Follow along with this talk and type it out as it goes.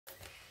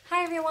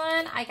Hi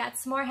everyone, I got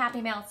some more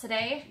happy mail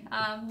today.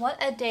 What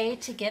a day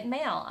to get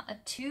mail.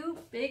 Two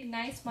big,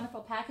 nice, wonderful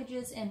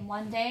packages in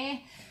one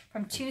day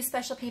from two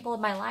special people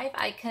in my life.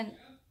 I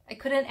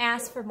couldn't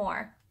ask for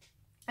more.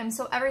 I'm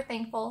so ever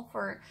thankful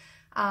for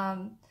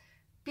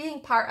being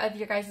part of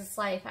your guys'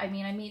 life. I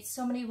mean, I meet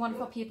so many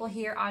wonderful people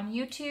here on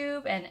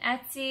YouTube and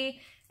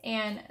Etsy,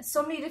 and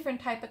so many different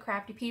type of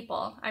crafty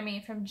people. I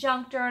mean, from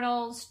junk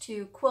journals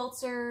to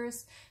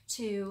quilters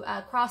to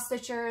cross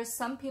stitchers.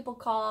 Some people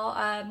call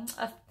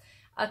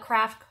a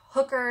craft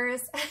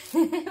hookers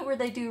where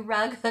they do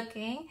rug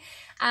hooking.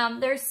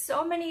 There's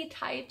so many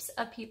types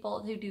of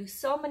people who do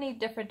so many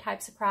different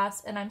types of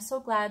crafts, and I'm so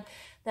glad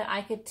that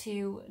I get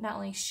to not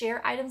only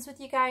share items with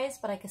you guys,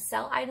 but I could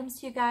sell items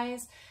to you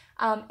guys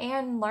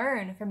and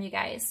learn from you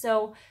guys.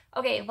 So,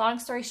 okay, long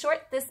story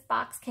short, this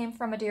box came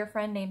from a dear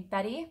friend named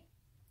Betty,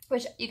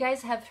 which you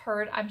guys have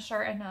heard, I'm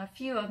sure, in a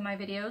few of my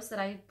videos that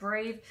I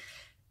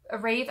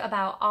rave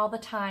about all the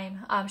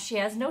time. She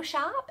has no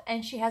shop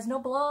and she has no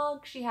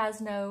blog. She has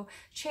no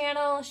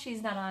channel.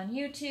 She's not on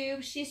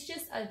YouTube. She's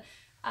just a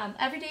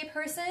everyday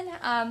person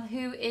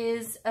who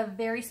is a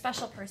very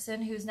special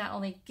person who's not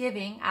only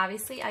giving.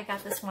 Obviously, I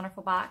got this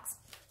wonderful box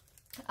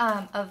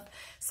of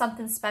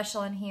something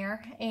special in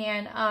here,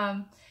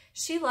 and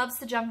she loves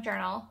the junk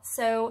journal.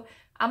 So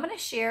I'm going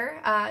to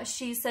share.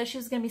 She said she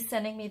was going to be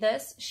sending me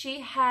this.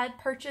 She had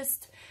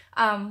purchased,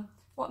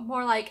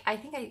 more like,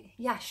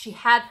 she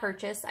had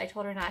purchased. I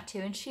told her not to,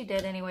 and she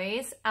did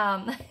anyways.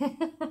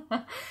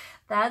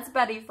 That's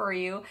Betty for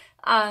you.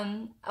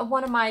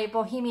 One of my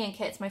Bohemian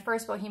kits, my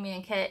first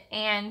Bohemian kit,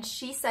 and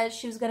she said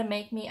she was going to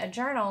make me a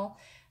journal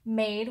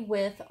made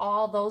with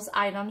all those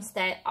items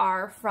that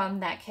are from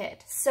that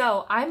kit.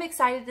 So I'm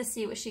excited to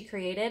see what she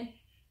created.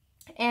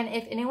 And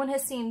if anyone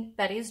has seen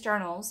Betty's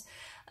journals,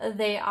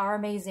 they are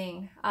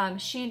amazing.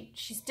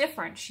 She's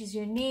different. She's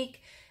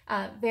unique,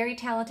 very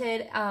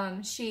talented.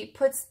 She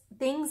puts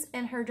things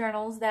in her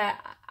journals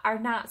that are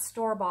not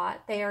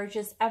store-bought. They are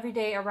just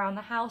everyday around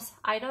the house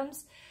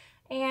items.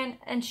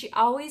 And she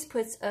always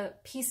puts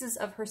pieces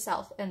of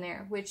herself in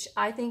there, which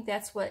I think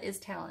that's what is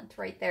talent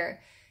right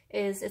there.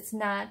 It's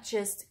not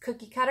just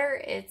cookie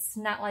cutter. It's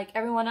not like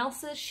everyone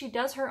else's. She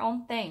does her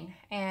own thing,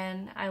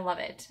 and I love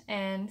it.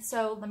 And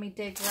so let me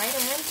dig right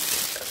in.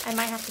 I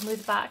might have to move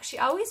the box. She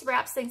always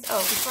wraps things. Oh,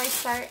 before I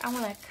start, I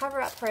want to cover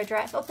up her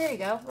address. Oh, there you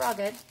go. We're all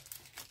good.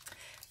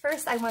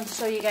 First, I wanted to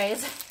show you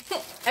guys,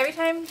 every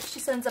time she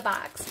sends a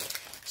box,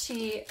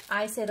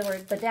 I say the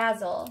word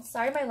bedazzle.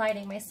 Sorry my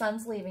lighting. My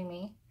son's leaving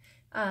me.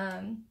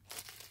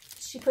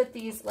 She put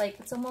these, like,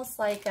 it's almost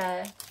like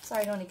a,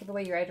 sorry, I don't want to give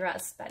away your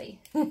address, Betty.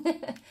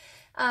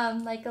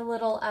 Like a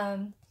little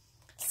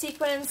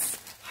sequence,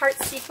 heart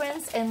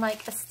sequence, and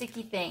like a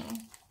sticky thing,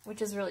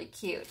 which is really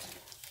cute.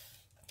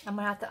 I'm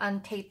going to have to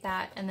untape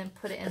that and then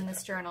put it in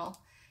this journal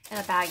in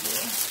a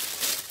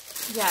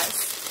baggie.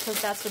 Yes,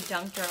 because that's what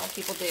junk journal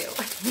people do.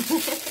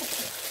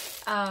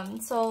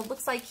 So it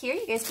looks like here,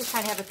 you guys can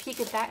kind of have a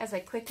peek at that as I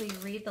quickly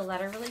read the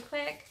letter really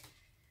quick.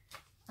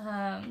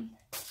 Of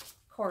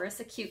course,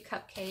 a cute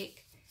cupcake.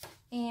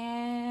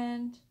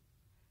 And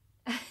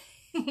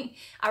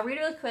I'll read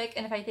it really quick,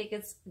 and if I think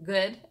it's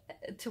good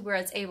to where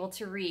it's able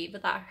to read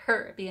without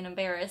her being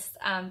embarrassed.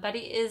 Betty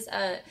is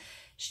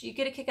you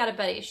get a kick out of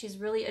Betty. She's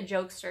really a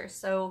jokester.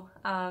 So,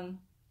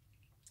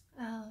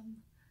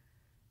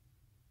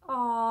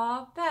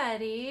 aw,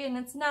 Betty, and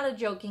it's not a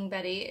joking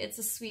Betty. It's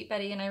a sweet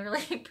Betty, and I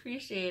really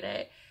appreciate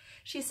it.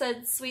 She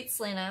said, "Sweet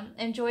Selena,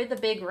 enjoy the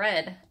big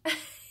red."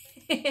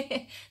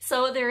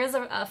 So there is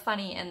a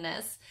funny in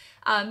this.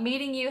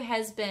 Meeting you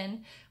has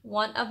been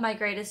one of my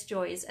greatest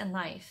joys in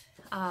life.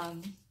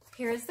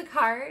 Here's the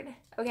card.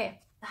 Okay,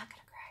 not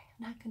gonna cry.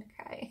 I'm not gonna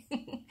cry.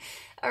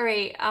 All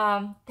right.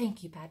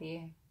 Thank you,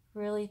 Betty.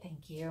 Really,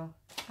 thank you.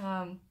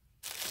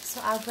 So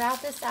I'll grab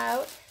this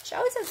out. She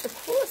always has the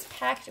coolest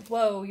package.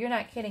 Whoa, you're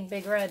not kidding.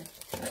 Big red.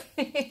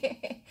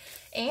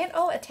 And,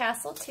 oh, a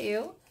tassel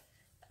too.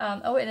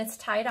 Oh, and it's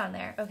tied on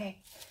there.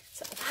 Okay.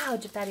 So, wow,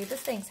 Betty, this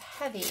thing's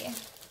heavy.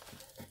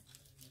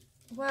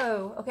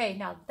 Whoa. Okay,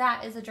 now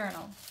that is a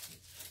journal.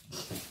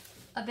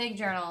 A big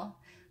journal.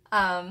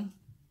 Wow.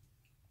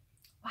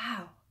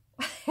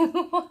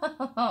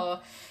 Whoa.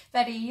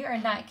 Betty, you are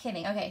not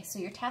kidding. Okay, so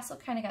your tassel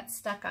kind of got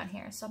stuck on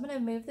here. So I'm going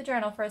to move the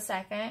journal for a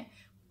second.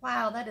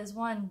 Wow, that is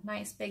one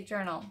nice big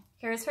journal.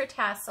 Here's her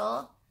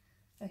tassel.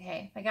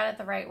 Okay, I got it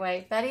the right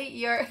way. Betty,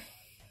 you're...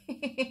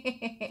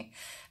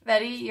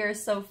 Betty, you're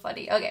so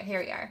funny. Okay, here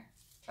we are.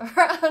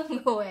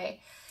 Wrong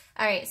way.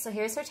 All right, so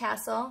here's her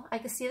tassel. I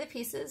can see the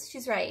pieces.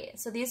 She's right.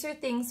 So these are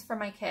things for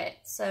my kit.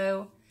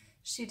 So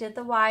she did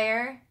the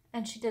wire,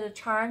 and she did a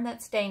charm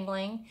that's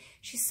dangling.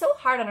 She's so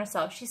hard on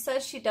herself. She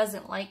says she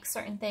doesn't like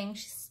certain things.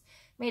 She's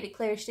made it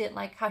clear she didn't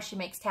like how she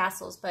makes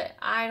tassels, but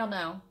I don't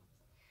know.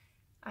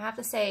 I have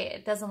to say,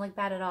 it doesn't look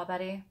bad at all,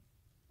 Betty.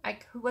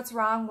 What's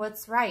wrong?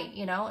 What's right?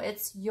 You know,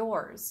 it's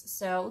yours.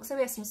 So it looks like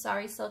we have some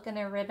sari silk in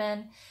there,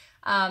 ribbon,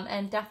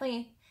 and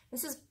definitely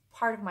this is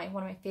part of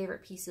one of my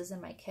favorite pieces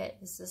in my kit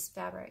is this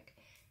fabric.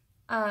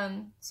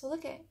 So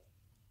look at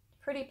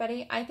Pretty,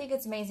 Betty. I think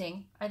it's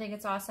amazing. I think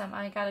it's awesome.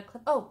 I got a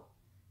clip. Oh,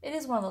 it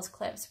is one of those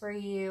clips where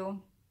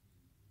you,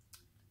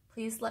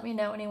 please let me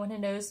know, anyone who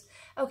knows.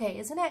 Okay,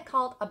 isn't it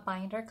called a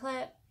binder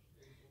clip?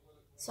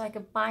 So I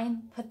could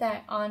put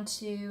that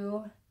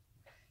onto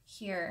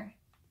here.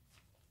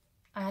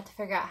 I have to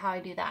figure out how I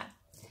do that.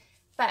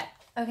 But,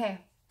 okay,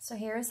 so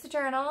here's the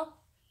journal.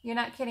 You're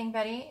not kidding,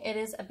 Betty. It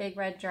is a big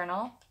red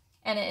journal,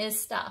 and it is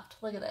stuffed.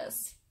 Look at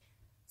this.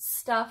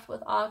 Stuffed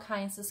with all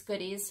kinds of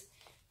goodies.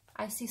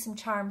 I see some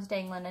charms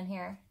dangling in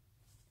here.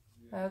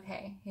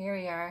 Okay, here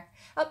we are.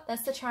 Oh,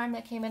 that's the charm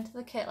that came into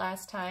the kit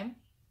last time.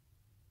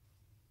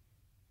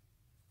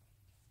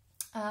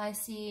 I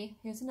see,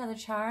 here's another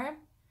charm.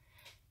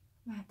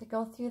 I have to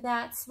go through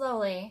that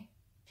slowly.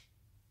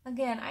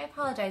 Again, I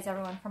apologize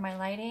everyone for my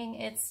lighting.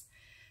 It's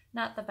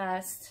not the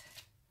best.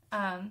 So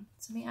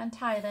let me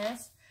untie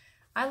this.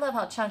 I love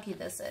how chunky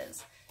this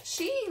is.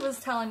 She was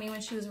telling me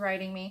when she was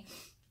writing me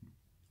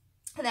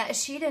that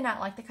she did not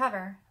like the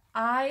cover.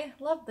 I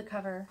love the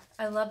cover.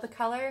 I love the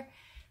color.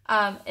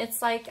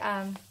 It's like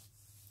a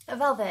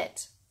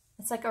velvet.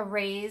 It's like a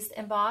raised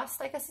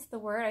embossed, I guess is the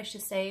word I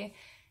should say.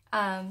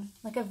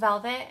 Like a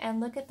velvet.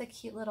 And look at the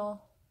cute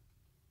little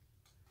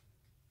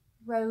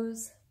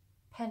rose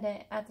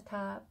pendant at the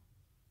top.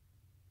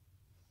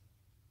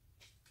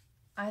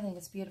 I think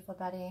it's beautiful,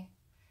 Betty.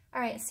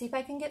 All right, see if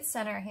I can get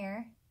center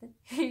here.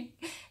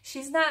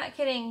 She's not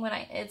kidding when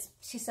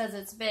she says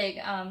it's big.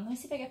 Let me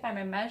see if I can find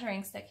my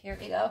measuring stick. Here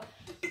we go.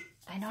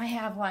 I know I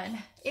have one.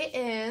 It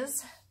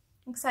is,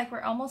 looks like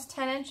we're almost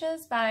 10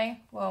 inches by,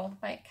 well,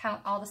 if I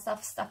count all the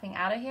stuffing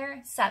out of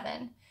here,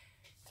 7.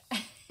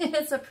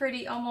 It's a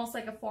pretty, almost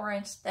like a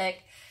 4-inch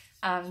thick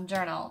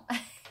journal.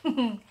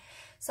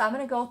 So I'm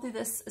going to go through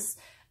this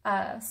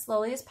as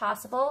slowly as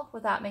possible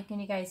without making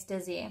you guys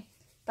dizzy.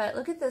 But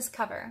look at this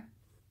cover.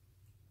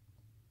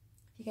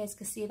 If you guys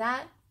can see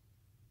that.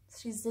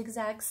 She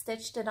zigzag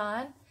stitched it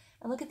on.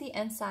 And look at the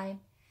inside.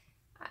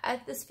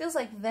 This feels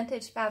like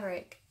vintage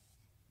fabric.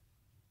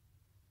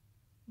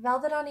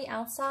 Velvet on the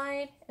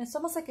outside. And it's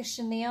almost like a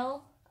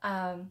chenille.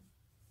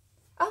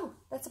 Oh,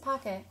 that's a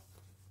pocket.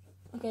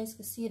 You guys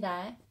can see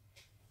that.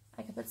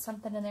 I could put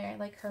something in there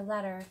like her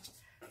letter.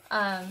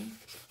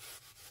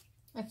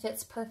 It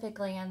fits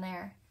perfectly in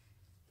there.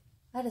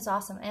 That is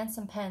awesome. And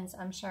some pens,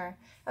 I'm sure.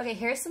 Okay,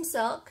 here's some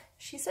silk.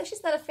 She says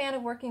she's not a fan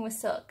of working with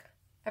silk.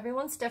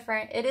 Everyone's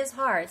different. It is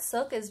hard.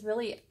 Silk is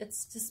really,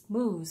 it's just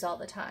moves all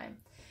the time.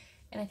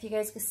 And if you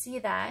guys could see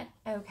that,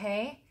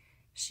 okay,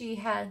 she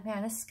had,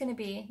 man, this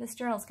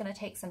journal is going to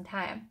take some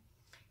time.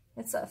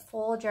 It's a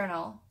full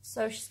journal.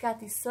 So she's got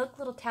these silk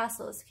little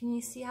tassels. Can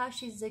you see how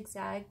she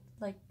zigzagged?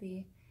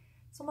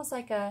 It's almost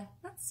like a,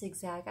 not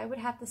zigzag, I would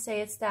have to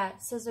say it's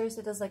that scissors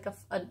that does like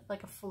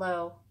a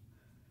flow.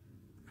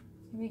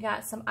 We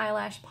got some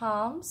eyelash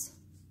palms.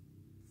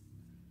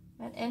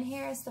 And in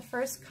here is the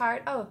first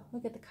card. Oh,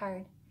 look at the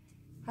card.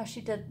 How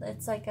she did,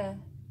 it's like a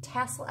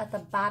tassel at the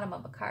bottom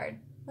of a card.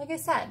 Like I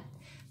said,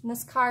 and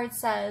this card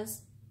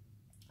says,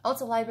 oh,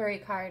 it's a library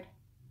card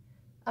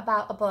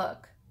about a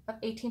book of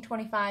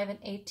 1825 and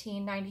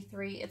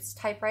 1893. It's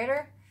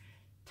typewriter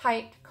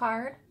typed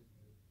card.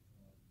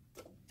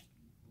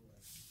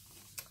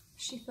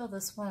 She filled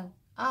this one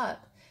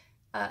up,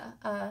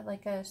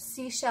 like a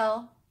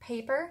seashell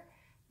paper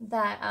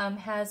that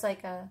has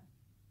like a,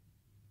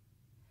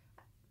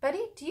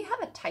 Betty, do you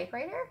have a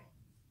typewriter?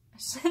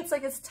 It's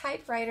like it's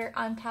typewriter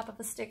on top of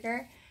a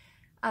sticker.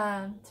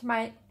 Do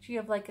you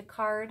have like a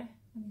card?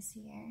 Let me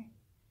see here.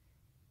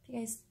 If you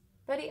guys,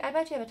 Betty, I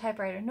bet you have a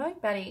typewriter. Knowing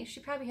Betty, she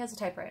probably has a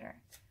typewriter.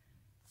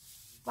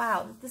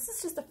 Wow, this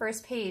is just the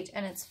first page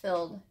and it's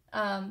filled.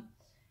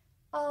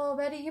 Oh,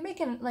 Betty, you're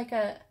making like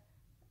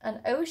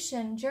an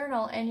ocean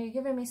journal and you're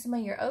giving me some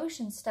of your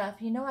ocean stuff.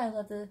 You know I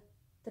love the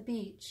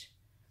beach.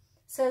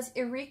 It says,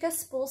 Eureka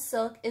Spool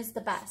Silk is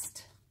the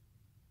best.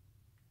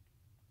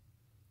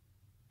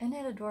 Isn't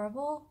it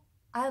adorable?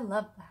 I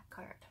love that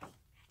card.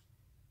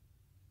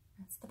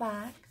 That's the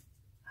back.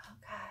 Oh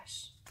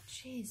gosh.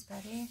 Jeez,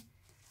 Betty.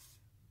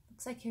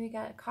 Looks like here we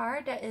got a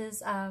card that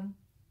is,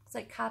 it's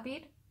like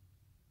copied.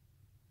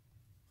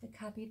 The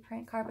copied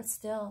print card, but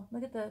still,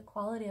 look at the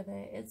quality of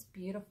it. It's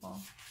beautiful.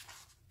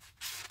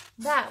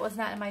 That was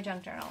not in my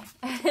junk journal.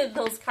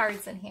 Those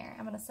cards in here.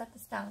 I'm going to set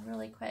this down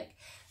really quick.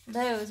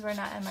 Those were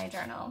not in my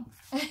journal.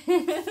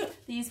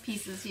 These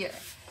pieces here.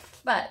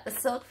 But the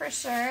silk for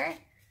sure.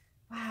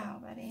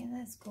 Wow, Betty,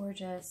 that's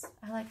gorgeous.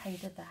 I like how you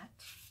did that.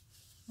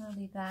 I'm going to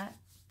leave that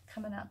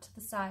coming out to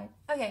the side.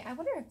 Okay, I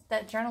wonder if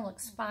that journal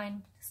looks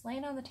fine just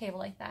laying on the table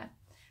like that.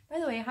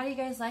 By the way, how do you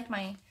guys like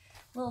my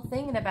little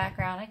thing in the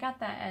background? I got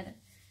that at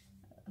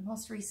a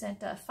most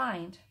recent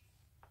find.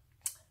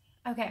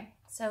 Okay,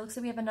 so it looks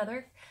like we have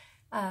another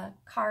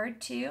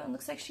card too. It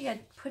looks like she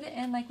had put it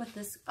in like with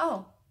this,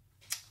 oh,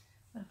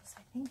 what was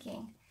I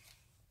thinking?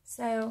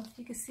 So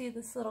you can see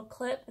this little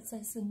clip. It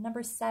says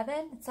number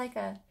 7. It's like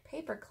a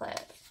paper clip.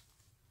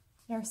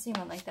 Never seen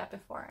one like that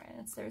before.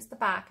 And there's the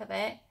back of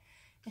it.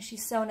 And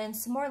she's sewn in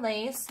some more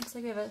lace. Looks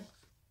like we have a,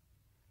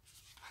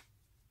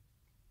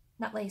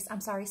 not lace, I'm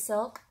sorry,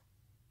 silk.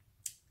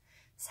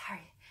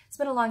 Sorry. It's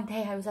been a long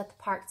day. I was at the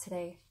park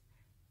today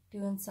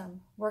doing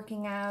some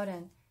working out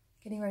and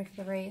getting ready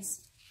for the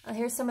race.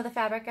 Here's some of the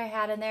fabric I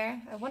had in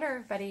there. I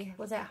wonder, Betty,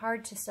 was that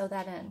hard to sew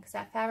that in? Because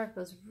that fabric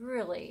was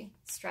really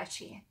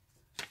stretchy.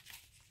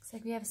 Looks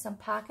like we have some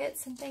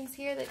pockets and things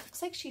here. That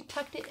looks like she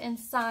tucked it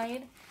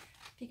inside.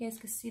 If you guys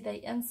can see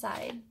the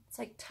inside, it's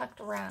like tucked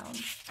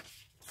around.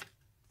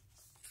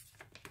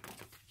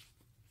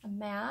 A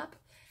map.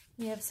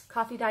 We have some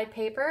coffee dyed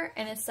paper,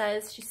 and it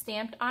says she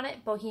stamped on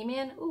it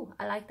Bohemian. Ooh,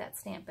 I like that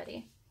stamp,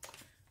 Betty.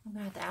 I'm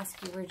gonna have to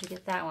ask you, where'd you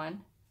get that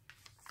one?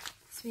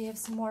 So we have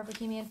some more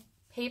Bohemian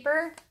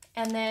paper,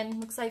 and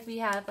then looks like we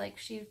have like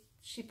she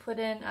put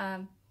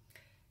in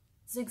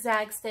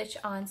zigzag stitch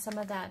on some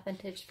of that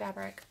vintage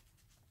fabric.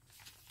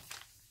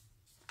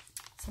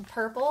 Some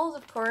purples,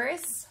 of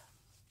course.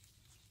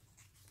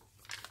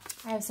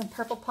 I have some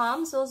purple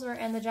palms. Those were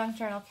in the junk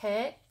journal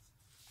kit.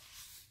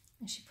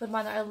 And she put them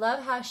on there. I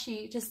love how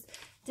she just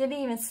didn't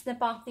even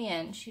snip off the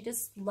end. She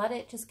just let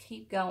it just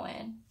keep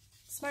going.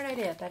 Smart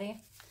idea, Betty.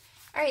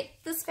 All right,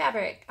 this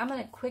fabric. I'm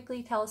going to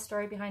quickly tell a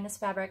story behind this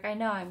fabric. I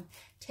know I'm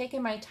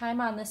taking my time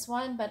on this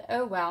one, but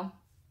oh well.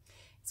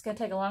 It's going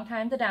to take a long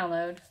time to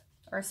download,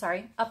 or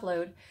sorry,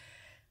 upload.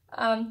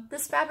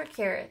 This fabric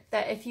here,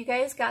 that if you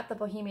guys got the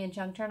Bohemian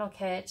Junk Journal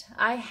kit,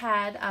 I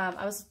had,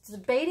 I was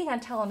debating on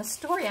telling a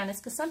story on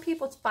this because some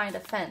people find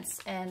offense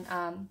and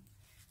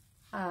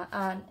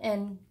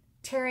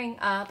tearing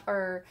up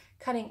or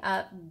cutting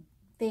up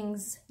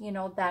things, you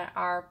know, that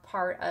are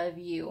part of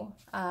you,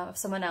 of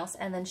someone else,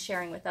 and then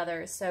sharing with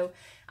others. So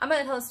I'm going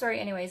to tell the story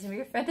anyways, and if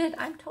you're offended,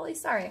 I'm totally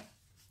sorry.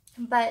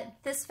 But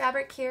this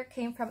fabric here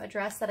came from a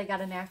dress that I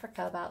got in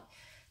Africa about,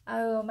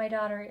 oh, my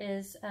daughter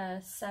is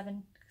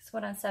 7,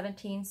 went on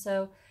 17,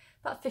 so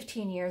about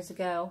 15 years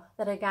ago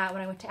that I got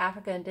when I went to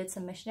Africa and did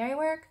some missionary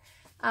work.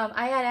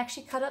 I had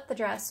actually cut up the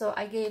dress, so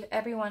I gave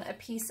everyone a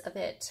piece of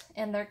it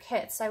in their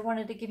kits. I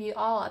wanted to give you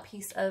all a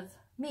piece of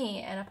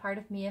me and a part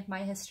of me, of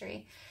my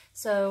history.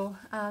 So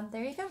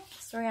there you go,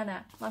 story on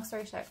that. Long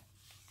story short,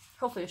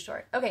 hopefully it was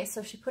short. Okay,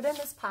 so she put in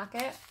this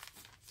pocket,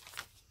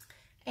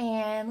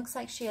 and looks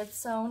like she had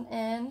sewn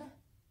in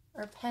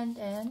or pinned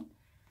in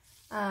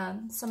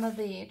some of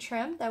the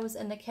trim that was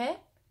in the kit.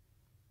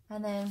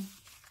 And then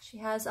she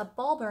has a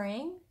ball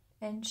bearing,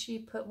 and she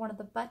put one of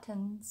the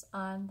buttons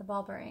on the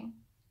ball bearing.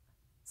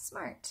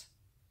 Smart.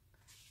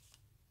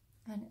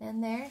 And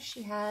in there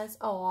she has,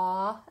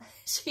 aw,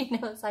 she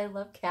knows I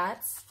love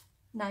cats.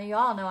 Now you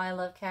all know I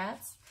love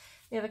cats.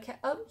 We have a cat.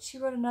 Oh, she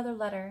wrote another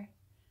letter.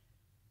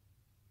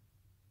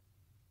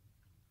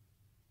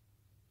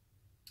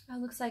 Oh,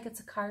 it looks like it's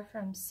a card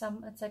from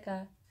some, it's like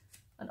an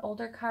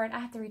older card. I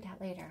have to read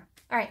that later.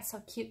 All right,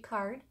 so cute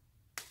card.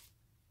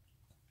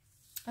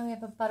 And we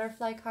have a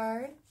butterfly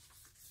card,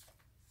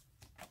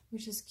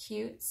 which is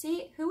cute.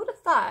 See, who would have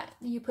thought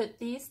you put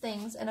these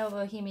things in a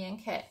Bohemian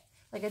kit,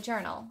 like a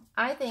journal?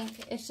 I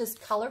think it's just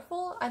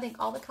colorful. I think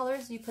all the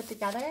colors you put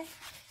together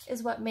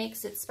is what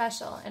makes it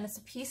special, and it's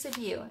a piece of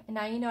you. And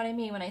now you know what I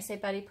mean when I say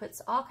Betty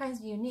puts all kinds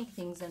of unique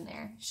things in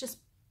there.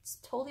 It's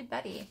totally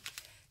Betty.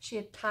 She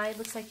had tied,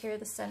 looks like here,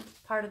 the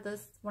part of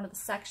this, one of the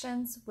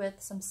sections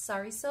with some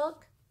sari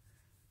silk.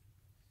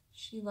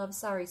 She loves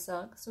sari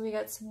silk. So we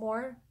got some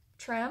more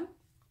trim.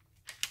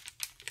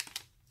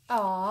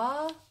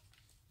 Aw,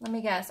 let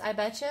me guess. I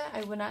bet you,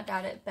 I would not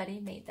doubt it, Betty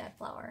made that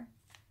flower.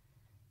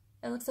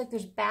 It looks like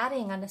there's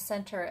batting on the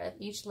center of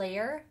each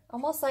layer.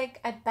 Almost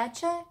like, I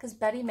bet you, because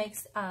Betty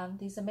makes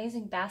these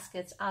amazing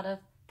baskets out of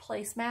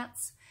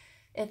placemats.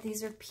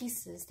 These are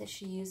pieces that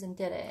she used and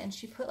did it. And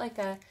she put like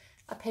a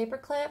paper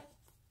clip,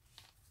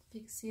 if you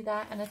can see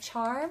that, and a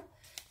charm.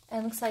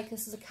 And it looks like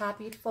this is a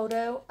copied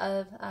photo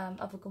of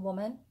a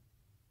woman,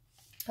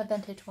 a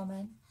vintage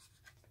woman.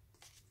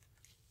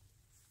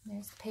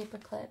 There's the paper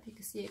clip. You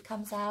can see it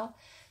comes out.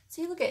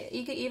 See, look at it.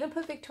 You could even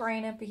put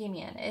Victorian and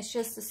Bohemian. It's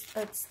just this,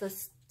 it's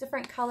this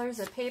different colors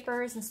of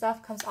papers and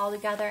stuff comes all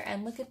together.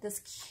 And look at this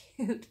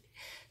cute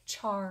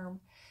charm.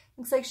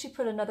 Looks like she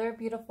put another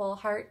beautiful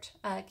heart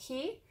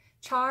key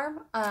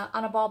charm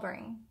on a ball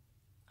bearing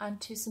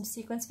onto some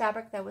sequins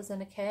fabric that was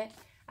in a kit.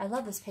 I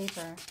love this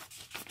paper.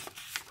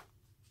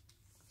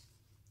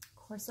 Of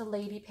course, a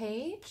lady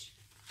page.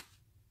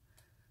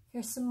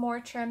 Here's some more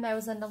trim that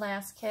was in the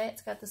last kit.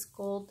 It's got this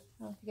gold,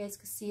 I don't know if you guys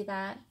can see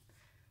that.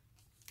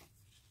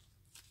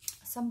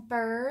 Some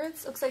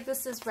birds. Looks like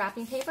this is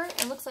wrapping paper.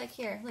 It looks like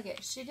here, look at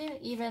it. She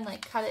didn't even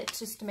like cut it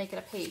just to make it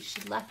a page.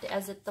 She left it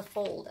as the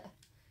fold.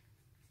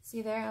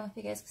 See there? I don't know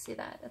if you guys can see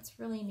that. That's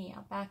really neat.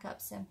 I'll back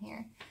up some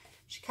here.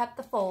 She kept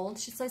the fold.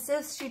 She says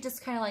this, she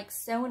just kind of like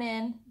sewn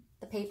in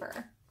the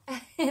paper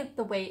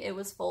the way it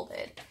was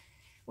folded,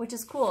 which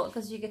is cool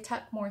because you could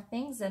tuck more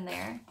things in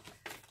there.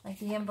 Like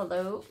the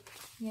envelope,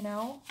 you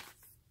know.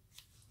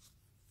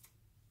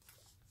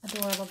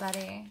 Adorable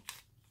Betty.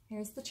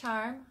 Here's the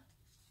charm.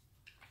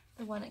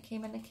 The one that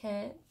came in the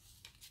kit.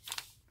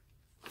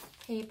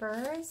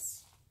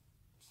 Papers.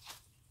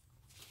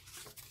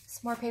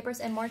 Some more papers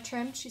and more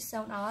trim she's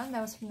sewn on.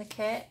 That was from the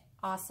kit.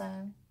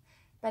 Awesome.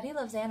 Betty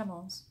loves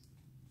animals.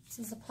 This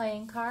is a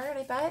playing card,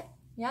 I bet.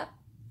 Yep.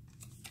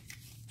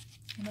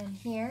 And then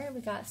here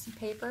we got some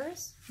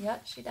papers.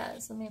 Yep, she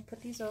does. Let me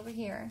put these over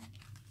here.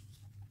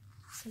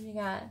 So you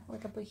got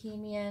like a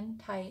Bohemian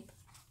type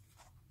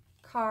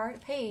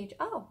card page.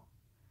 Oh,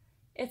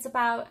 it's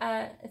about,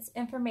 it's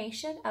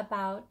information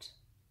about,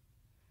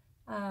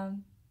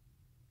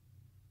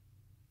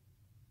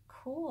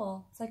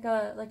 cool. It's like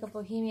a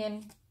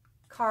Bohemian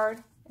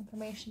card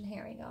information.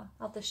 Here we go.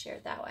 I'll just share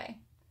it that way.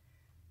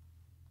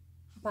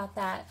 About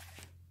that.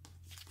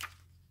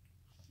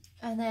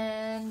 And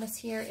then this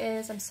here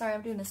is, I'm sorry,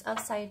 I'm doing this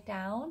upside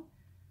down.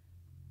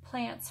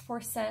 Plants 4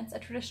 cents, a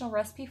traditional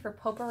recipe for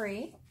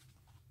potpourri.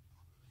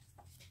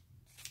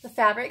 The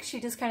fabric,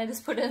 she just kind of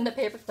just put it in the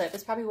paper clip.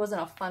 This probably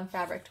wasn't a fun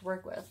fabric to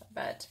work with,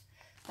 but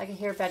I can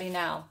hear Betty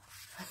now.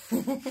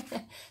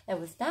 It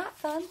was not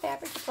fun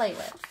fabric to play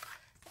with.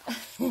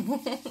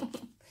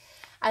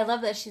 I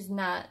love that she's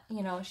not,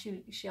 you know,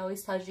 she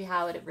always tells you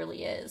how it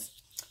really is.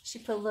 She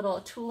put a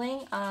little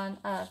tooling on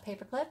a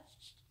paper clip.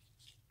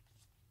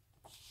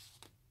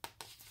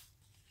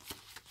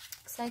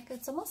 Looks like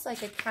it's almost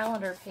like a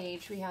calendar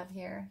page we have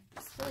here.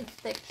 It's really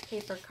thick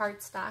paper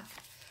cardstock.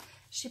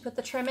 She put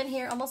the trim in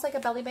here, almost like a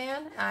belly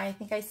band. I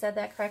think I said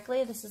that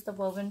correctly. This is the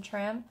woven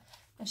trim.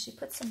 And she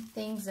put some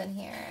things in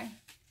here.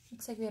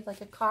 Looks like we have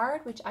like a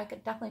card, which I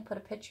could definitely put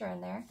a picture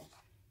in there.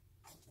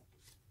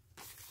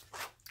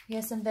 We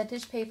have some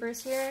vintage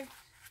papers here.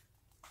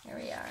 There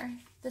we are.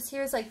 This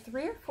here is like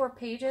 3 or 4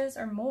 pages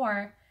or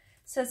more.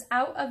 It says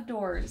out of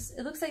doors.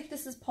 It looks like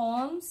this is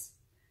poems,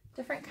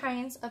 different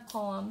kinds of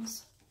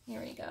poems.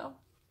 Here we go.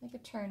 I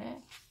could turn it.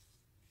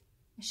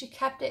 She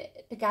kept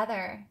it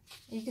together.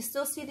 You can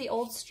still see the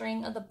old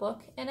string of the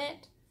book in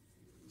it.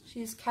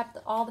 She's kept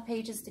all the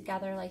pages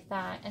together like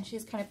that, and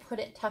she's kind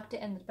of tucked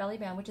it in the belly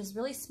band, which is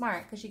really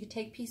smart because you could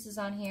take pieces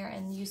on here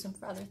and use them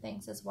for other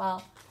things as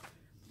well.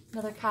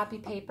 Another copy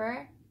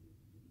paper,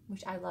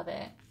 which I love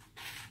it.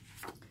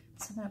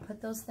 So I'm going to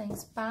put those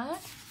things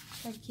back.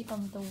 Try to keep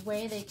them the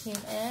way they came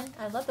in.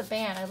 I love the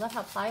band. I love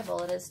how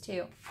pliable it is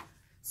too.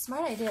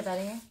 Smart idea,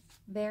 Betty.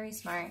 Very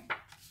smart.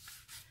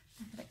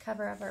 I'm going to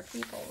cover up our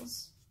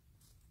peoples.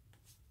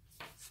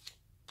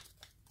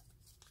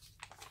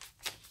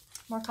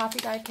 More coffee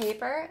dyed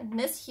paper. And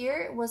this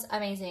here was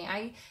amazing.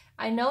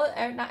 I know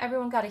not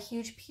everyone got a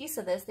huge piece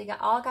of this. They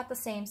all got the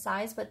same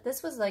size, but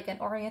this was like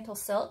an oriental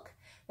silk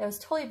that was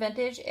totally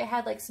vintage. It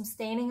had like some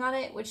staining on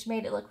it, which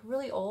made it look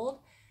really old.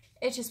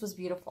 It just was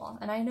beautiful.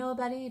 And I know,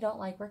 Betty, you don't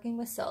like working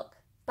with silk,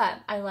 but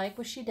I like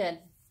what she did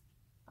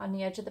on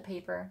the edge of the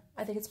paper.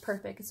 I think it's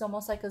perfect. It's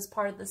almost like it was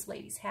part of this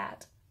lady's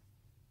hat.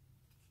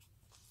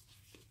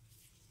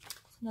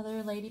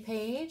 Another lady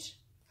page.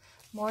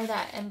 More of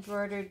that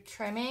embroidered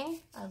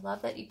trimming. I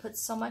love that you put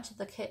so much of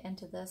the kit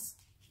into this.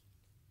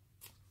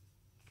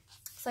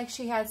 Looks like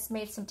she has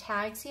made some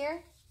tags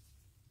here.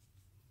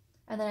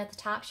 And then at the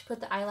top she put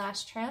the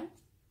eyelash trim.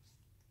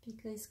 If you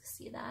guys can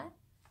see that.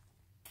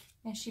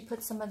 And she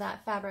put some of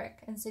that fabric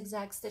and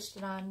zigzag stitched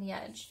it on the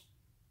edge.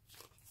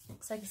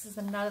 Looks like this is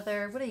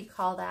another, what do you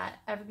call that?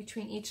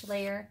 Between each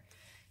layer.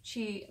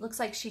 Looks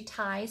like she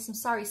ties some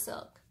sari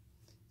silk.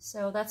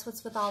 So that's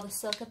what's with all the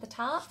silk at the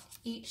top.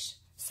 Each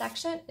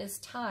section is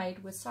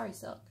tied with sari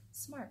silk.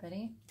 Smart,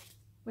 Betty.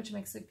 Which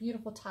makes a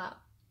beautiful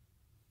top.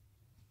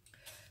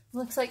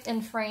 Looks like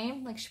in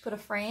frame, like she put a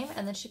frame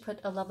and then she put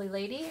a lovely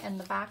lady in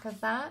the back of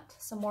that.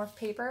 Some more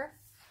paper,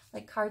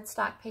 like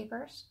cardstock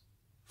papers.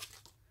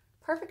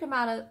 Perfect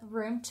amount of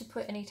room to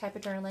put any type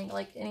of journaling.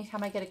 Like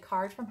anytime I get a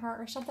card from her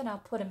or something, I'll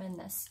put them in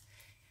this.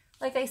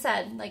 Like I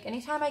said, like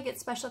anytime I get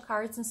special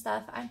cards and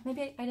stuff,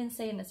 maybe I didn't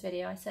say in this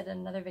video, I said in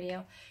another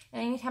video,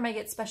 and anytime I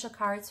get special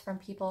cards from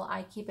people,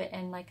 I keep it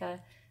in like a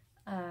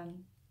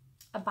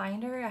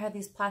binder. I have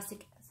these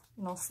plastic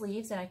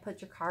sleeves and I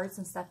put your cards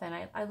and stuff in.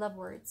 I love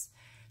words.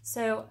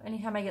 So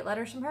anytime I get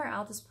letters from her,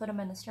 I'll just put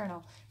them in this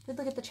journal. But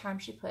look at the charm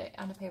she put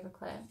on the paper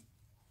clip. I don't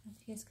know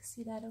if you guys can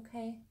see that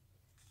okay.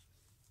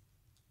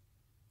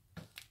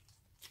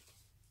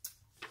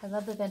 I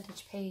love the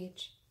vintage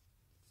page.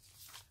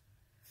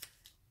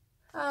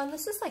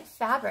 This is like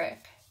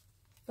fabric,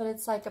 but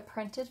it's like a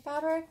printed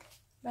fabric.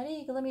 Betty,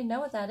 you can let me know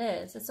what that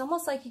is. It's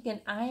almost like you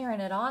can iron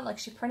it on, like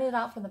she printed it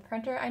out from the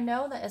printer. I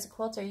know that as a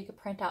quilter, you could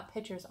print out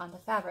pictures on the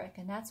fabric,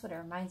 and that's what it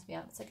reminds me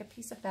of. It's like a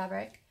piece of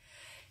fabric.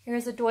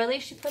 Here's a doily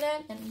she put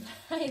in, and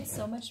I had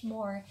so much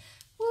more.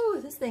 Woo,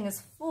 this thing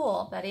is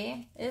full,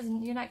 Betty.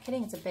 You're not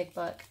kidding, it's a big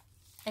book.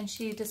 And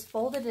she just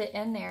folded it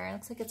in there. It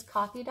looks like it's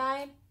coffee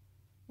dyed.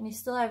 And you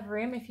still have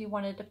room if you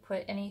wanted to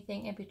put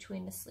anything in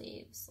between the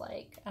sleeves.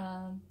 Like,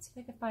 let's see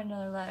if I can find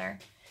another letter.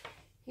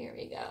 Here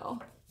we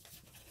go.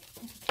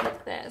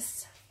 Take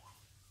this.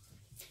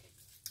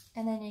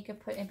 And then you could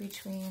put in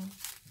between.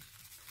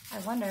 I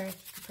wonder if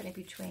you could put in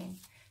between.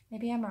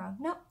 Maybe I'm wrong.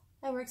 No,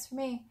 that works for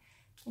me.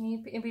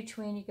 And in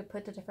between, you could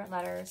put the different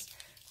letters.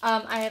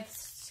 I have,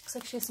 looks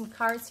like she has some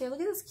cards here.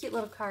 Look at this cute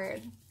little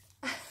card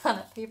on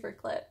a paper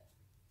clip.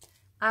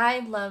 I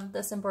love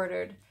this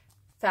embroidered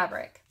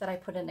fabric that I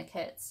put in the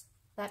kits.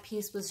 That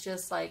piece was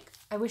just like,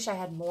 I wish I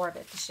had more of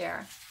it to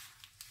share.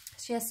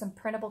 She has some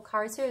printable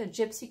cards here, the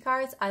gypsy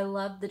cards. I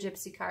love the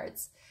gypsy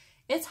cards.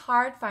 It's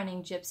hard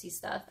finding gypsy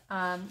stuff.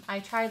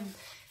 I tried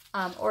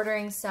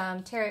ordering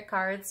some tarot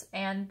cards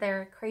and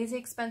they're crazy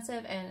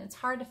expensive and it's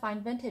hard to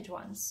find vintage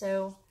ones.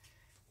 So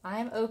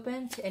I'm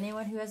open to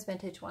anyone who has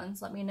vintage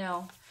ones. Let me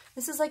know.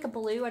 This is like a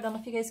blue. I don't know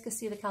if you guys can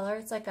see the color.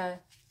 It's like a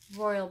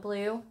royal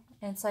blue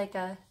and it's like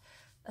a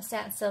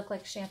satin silk,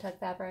 like Shantung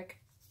fabric.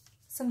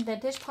 Some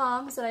vintage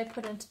palms that I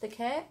put into the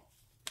kit.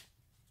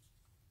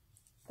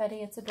 Betty,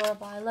 it's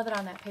adorable. I love it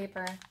on that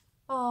paper.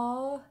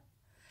 Oh,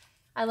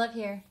 I love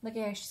here. Look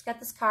here. She's got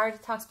this card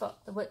that talks about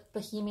what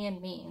Bohemian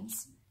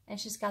means. And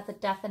she's got the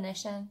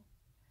definition.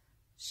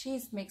 She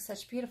makes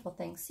such beautiful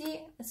things.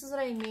 See, this is what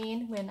I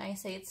mean when I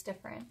say it's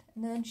different.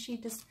 And then she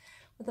just,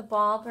 with the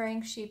ball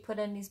bearing, she put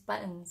in these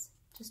buttons.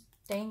 Just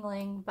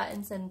dangling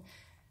buttons. And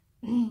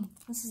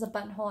this is a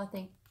buttonhole, I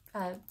think,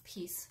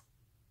 piece.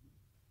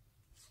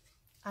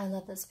 I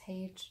love this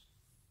page.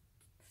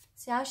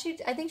 See how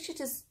I think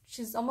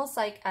she's almost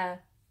like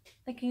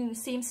you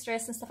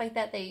seamstress and stuff like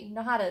that. They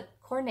know how to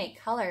coordinate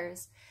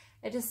colors.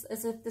 It just,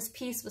 as if this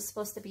piece was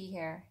supposed to be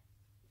here.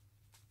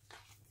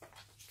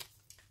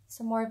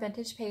 Some more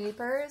vintage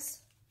papers.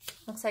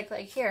 Looks like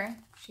here,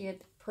 she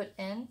had put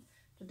in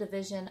the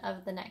division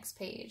of the next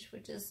page,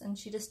 which is, and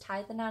she just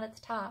tied the knot at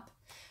the top.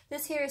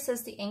 This here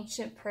says the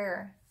ancient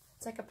prayer.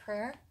 It's like a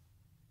prayer.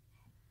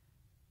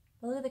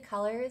 Look at the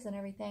colors and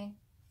everything.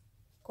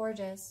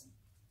 Gorgeous.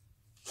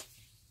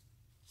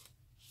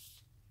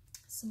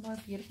 Some more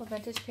beautiful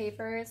vintage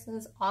papers.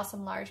 This is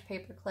awesome large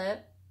paper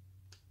clip.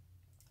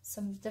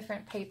 Some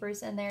different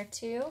papers in there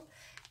too.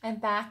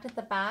 And backed at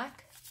the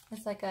back,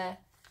 it's like a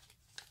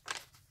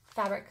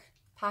fabric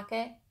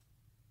pocket.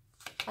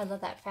 I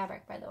love that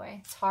fabric, by the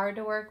way. It's hard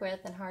to work with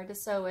and hard to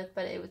sew with,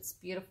 but it was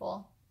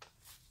beautiful.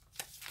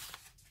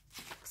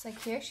 Looks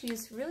like here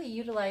she's really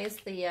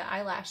utilized the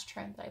eyelash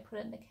trim that I put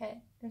in the kit.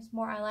 There's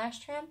more eyelash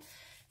trim,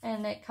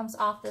 and it comes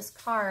off this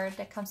card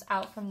that comes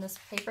out from this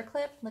paper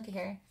clip. Look at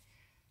here.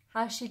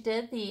 How she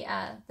did the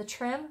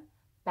trim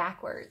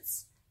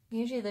backwards.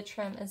 Usually the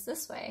trim is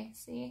this way,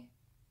 see?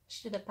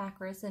 She did it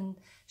backwards and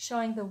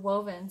showing the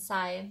woven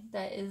side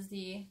that is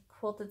the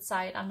quilted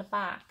side on the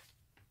back.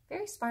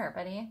 Very smart,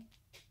 Betty.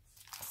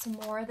 Some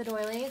more of the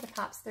doily that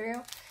pops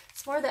through.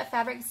 Some more of that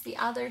fabric. It's the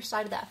other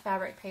side of that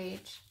fabric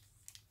page.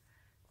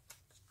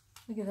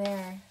 Look at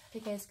there. If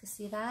you guys can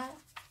see that.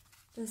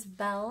 This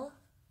bell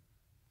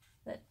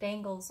that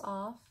dangles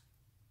off.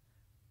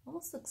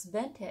 Almost looks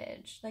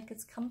vintage. Like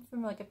it's come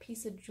from like a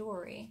piece of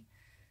jewelry.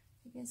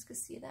 You guys can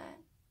see that.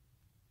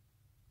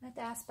 I have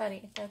to ask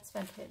Betty if that's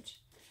vintage.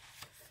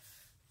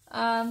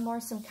 More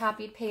some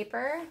copied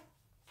paper.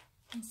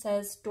 It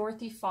says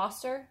Dorothy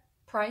Foster,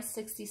 price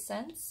 60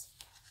 cents.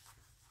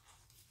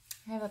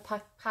 I have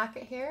a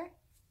pocket here.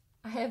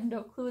 I have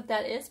no clue what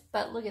that is,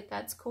 but look at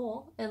that's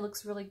cool. It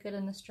looks really good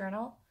in this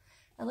journal.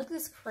 And look at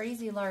this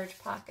crazy large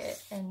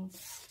pocket and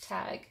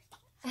tag.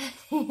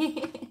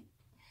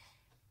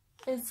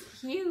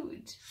 It's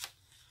huge.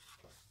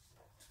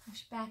 I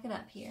should back it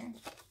up here.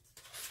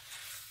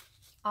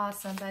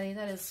 Awesome, Betty.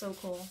 That is so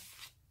cool.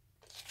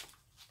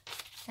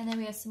 And then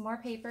we have some more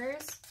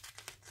papers.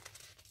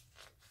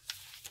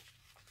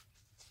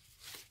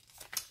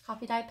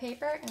 Coffee dye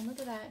paper, and look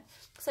at that.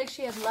 Looks like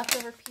she had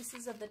leftover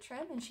pieces of the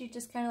trim and she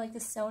just kind of like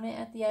just sewn it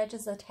at the edge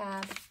as a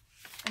tab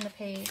on the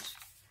page.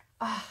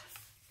 Ah,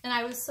 and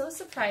I was so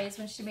surprised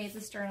when she made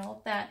this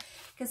journal that,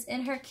 because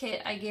in her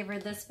kit I gave her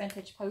this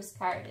vintage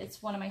postcard.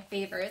 It's one of my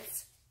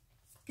favorites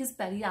because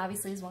Betty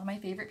obviously is one of my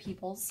favorite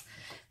peoples,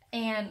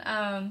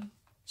 and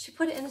she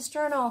put it in this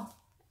journal.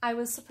 I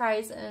was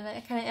surprised and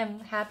I kind of am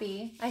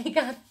happy I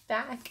got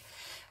back,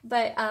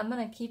 but I'm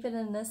gonna keep it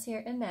in this here.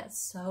 Isn't that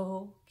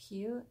so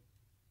cute?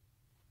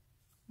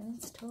 And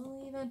it's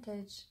totally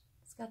vintage.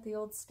 It's got the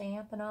old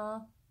stamp and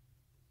all.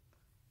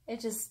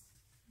 It's just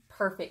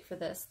perfect for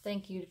this.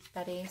 Thank you,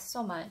 Betty,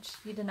 so much.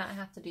 You did not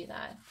have to do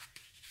that.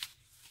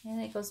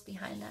 And it goes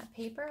behind that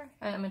paper.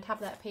 I'm on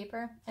top of that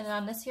paper. And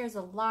on this here is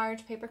a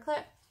large paper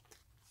clip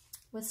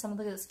with some,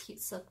 look at this cute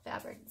silk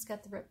fabric. It's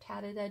got the ripped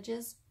tatted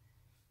edges.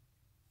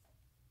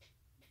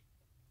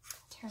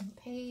 Turn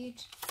the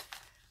page.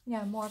 We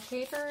got more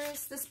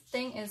papers. This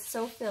thing is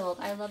so filled.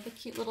 I love the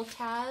cute little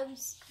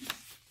tabs.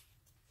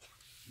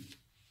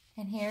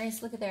 And here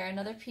is, look at there,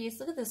 another piece.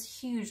 Look at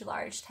this huge,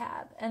 large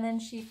tab. And then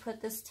she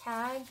put this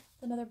tag,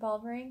 another ball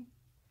ring.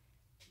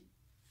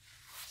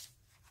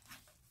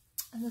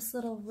 And this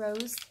little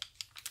rose.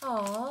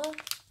 Aw,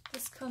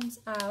 this comes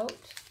out.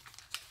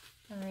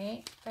 All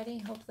right, Betty,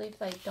 hopefully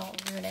if I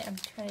don't ruin it, I'm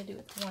trying to do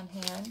it with one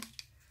hand.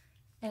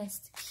 And it's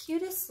the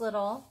cutest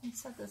little, let me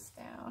set this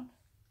down.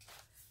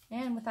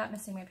 And without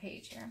missing my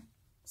page here,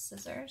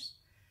 scissors.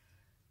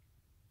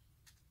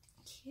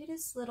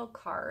 Cutest little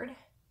card.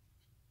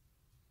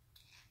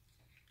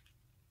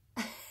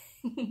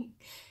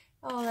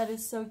 Oh, that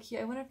is so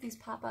cute. I wonder if these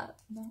pop up.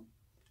 No.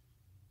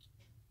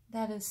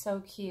 That is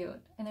so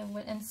cute. And it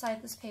went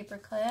inside this paper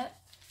clip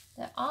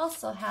that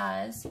also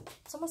has,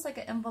 it's almost like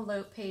an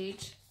envelope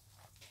page.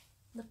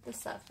 Lift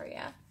this up for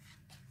you.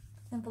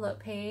 Envelope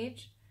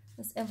page.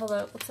 This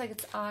envelope looks like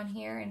it's on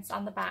here and it's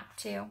on the back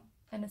too.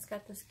 And it's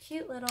got this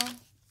cute little,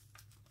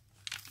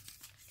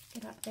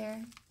 get up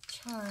there,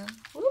 charm.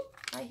 Whoop,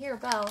 I hear a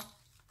bell.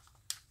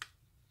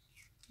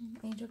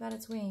 Angel got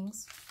its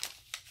wings.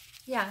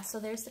 Yeah, so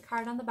there's the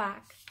card on the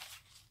back.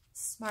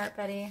 Smart,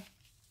 Betty.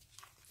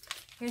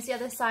 Here's the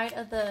other side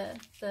of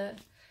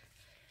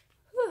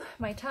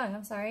my tongue,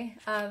 I'm sorry,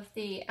 of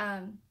the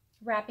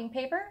wrapping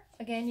paper.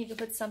 Again, you can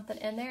put something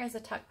in there as a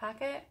tuck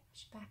pocket. I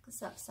should back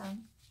this up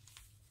some.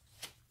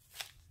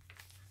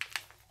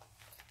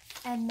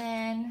 And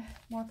then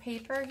more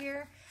paper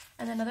here.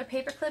 And then another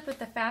paper clip with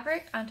the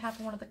fabric on top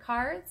of one of the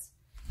cards.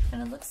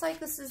 And it looks like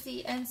this is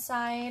the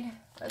inside,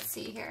 let's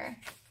see here.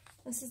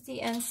 This is the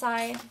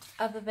inside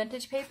of the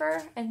vintage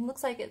paper, and it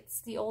looks like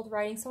it's the old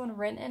writing someone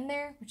written in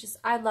there, which is,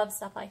 I love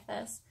stuff like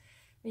this,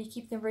 where you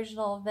keep the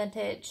original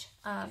vintage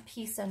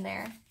piece in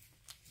there.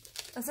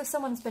 As if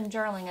someone's been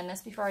journaling in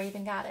this before I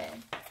even got it.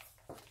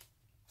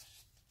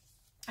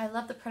 I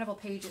love the printable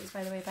pages,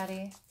 by the way,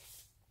 Betty.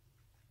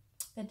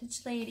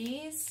 Vintage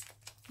ladies,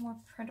 more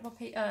printable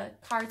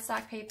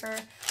cardstock paper,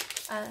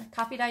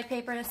 copy dyed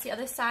paper. That's the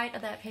other side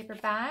of that paper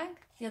bag.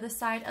 The other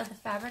side of the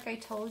fabric I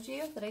told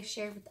you that I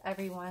shared with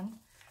everyone.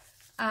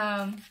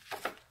 And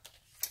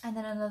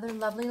then another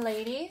lovely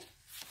lady.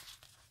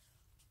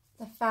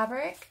 The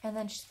fabric, and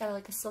then she's got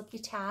like a silky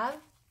tab,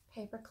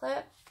 paper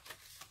clip.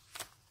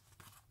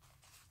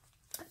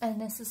 And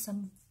this is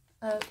some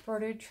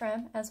bordered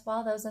trim as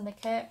well. That was in the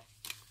kit.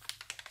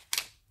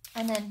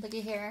 And then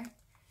looky here.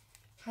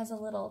 Has a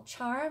little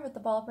charm with the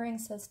ball bearing,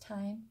 says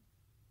time.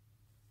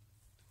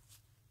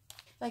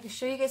 If I can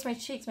show you guys my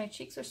cheeks. My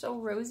cheeks are so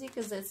rosy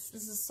because this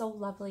is so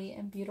lovely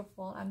and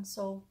beautiful. I'm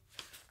so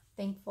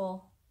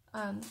thankful.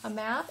 A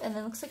map, and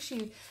then it looks like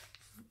she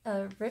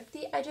ripped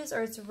the edges,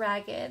 or it's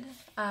ragged.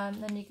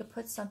 Then you could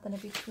put something in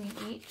between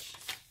each.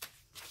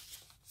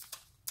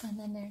 And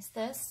then there's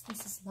this.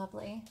 This is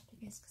lovely.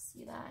 If you guys can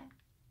see that.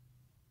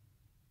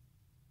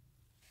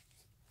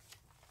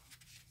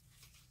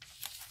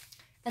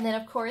 And then,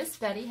 of course,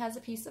 Betty has a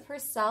piece of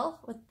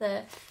herself with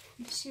the,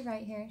 what did she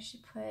write here?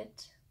 She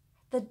put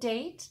the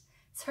date.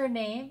 It's her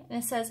name.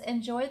 And it says,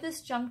 enjoy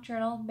this junk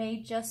journal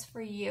made just for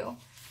you.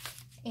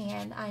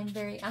 And I'm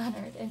very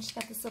honored. And she's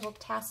got this little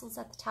tassels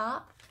at the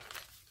top.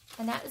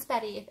 And that is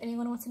Betty. If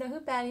anyone wants to know who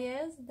Betty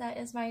is, that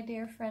is my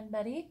dear friend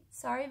Betty.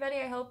 Sorry, Betty.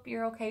 I hope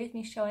you're okay with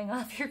me showing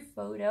off your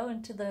photo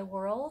into the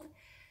world.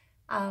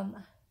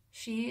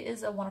 She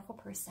is a wonderful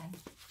person.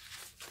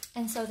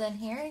 And so then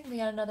here we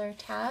got another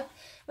tab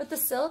with the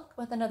silk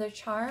with another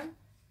charm,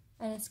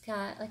 and it's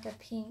got like a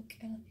pink.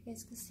 I don't know if you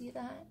guys can see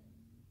that,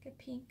 like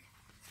a pink.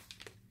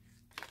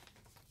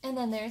 And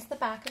then there's the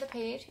back of the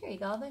page. Here you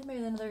go. Then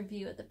maybe another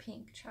view of the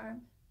pink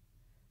charm,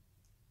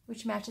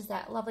 which matches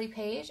that lovely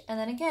page. And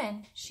then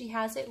again, she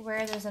has it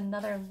where there's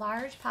another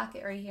large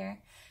pocket right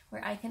here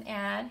where I can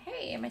add,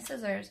 hey, my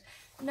scissors.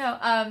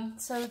 No,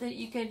 so that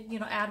you could, you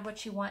know, add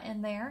what you want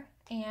in there.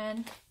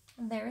 And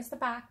there's the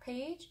back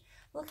page.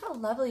 Look how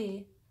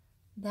lovely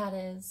that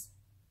is.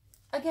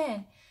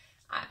 Again,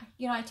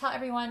 I tell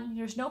everyone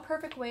there's no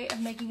perfect way of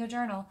making a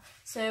journal.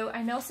 So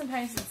I know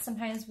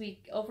sometimes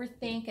we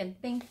overthink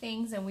and think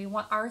things and we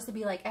want ours to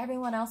be like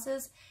everyone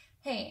else's.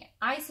 Hey,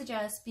 I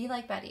suggest be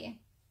like Betty.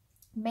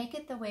 Make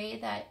it the way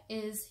that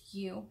is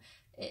you.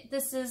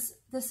 This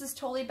is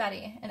totally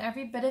Betty, and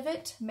every bit of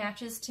it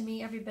matches to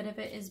me. Every bit of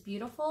it is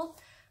beautiful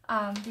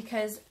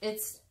because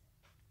it's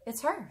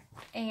her,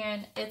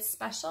 and it's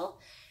special.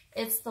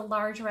 It's the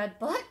large red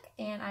book,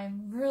 and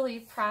I'm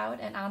really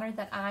proud and honored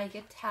that I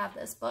get to have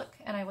this book,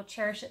 and I will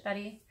cherish it,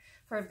 Betty,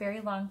 for a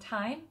very long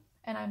time.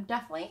 And I'm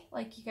definitely,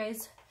 like you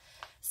guys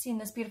seen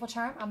this beautiful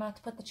charm, I'm going to have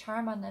to put the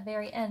charm on the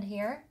very end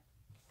here.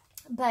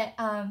 But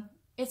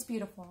it's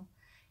beautiful.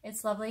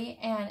 It's lovely,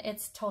 and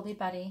it's totally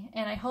Betty.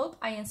 And I hope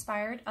I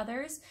inspired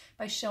others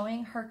by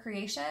showing her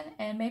creation,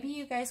 and maybe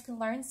you guys can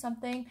learn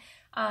something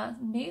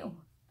new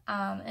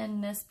in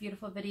this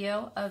beautiful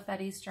video of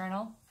Betty's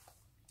journal.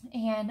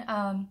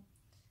 And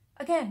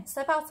again,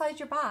 step outside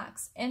your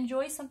box,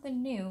 enjoy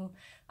something new,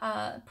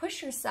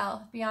 push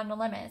yourself beyond the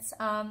limits.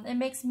 It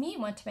makes me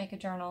want to make a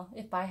journal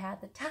if I had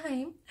the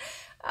time.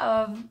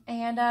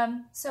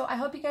 So I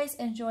hope you guys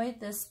enjoyed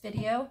this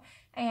video,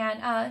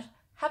 and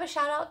have a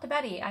shout out to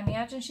Betty. I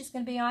imagine she's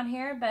going to be on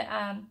here, but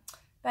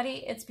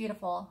Betty, it's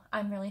beautiful.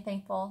 I'm really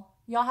thankful.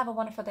 Y'all have a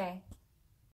wonderful day.